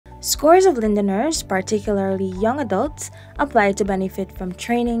Scores of Lindeners, particularly young adults, applied to benefit from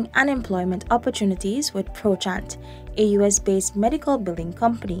training and employment opportunities with ProChant, a US-based medical billing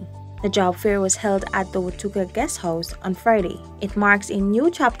company. The job fair was held at the Watuka Guest House on Friday. It marks a new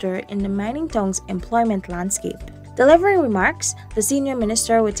chapter in the mining town's employment landscape. Delivering remarks, the senior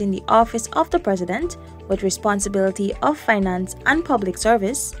minister within the Office of the President, with responsibility of finance and public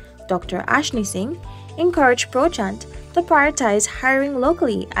service, Dr. Ashni Singh, encouraged ProChant to prioritize hiring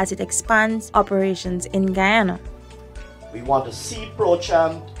locally as it expands operations in Guyana. We want to see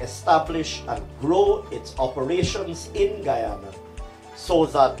ProChant establish and grow its operations in Guyana so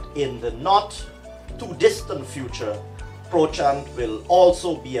that in the not too distant future, ProChant will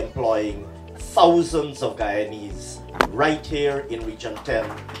also be employing thousands of Guyanese right here in Region 10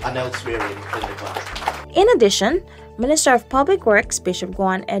 and elsewhere in the country. In addition, Minister of Public Works Bishop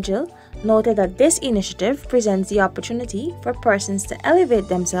Guan Ejil noted that this initiative presents the opportunity for persons to elevate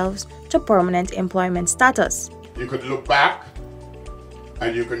themselves to permanent employment status. You could look back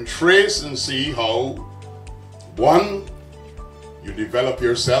and you can trace and see how, one, you develop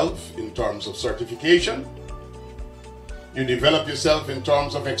yourself in terms of certification, you develop yourself in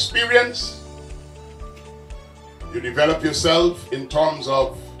terms of experience, you develop yourself in terms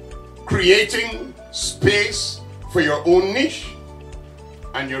of creating space for your own niche,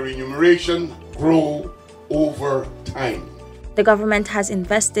 and your remuneration grow over time. The government has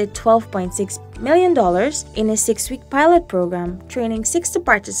invested $12.6 million in a 6-week pilot program training 60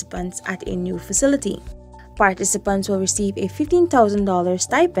 participants at a new facility. Participants will receive a $15,000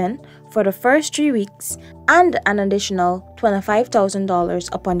 stipend for the first 3 weeks and an additional $25,000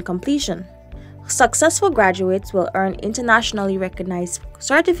 upon completion. Successful graduates will earn internationally recognized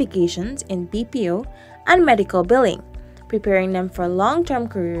certifications in BPO and medical billing, preparing them for long-term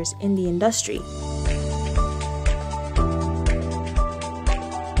careers in the industry.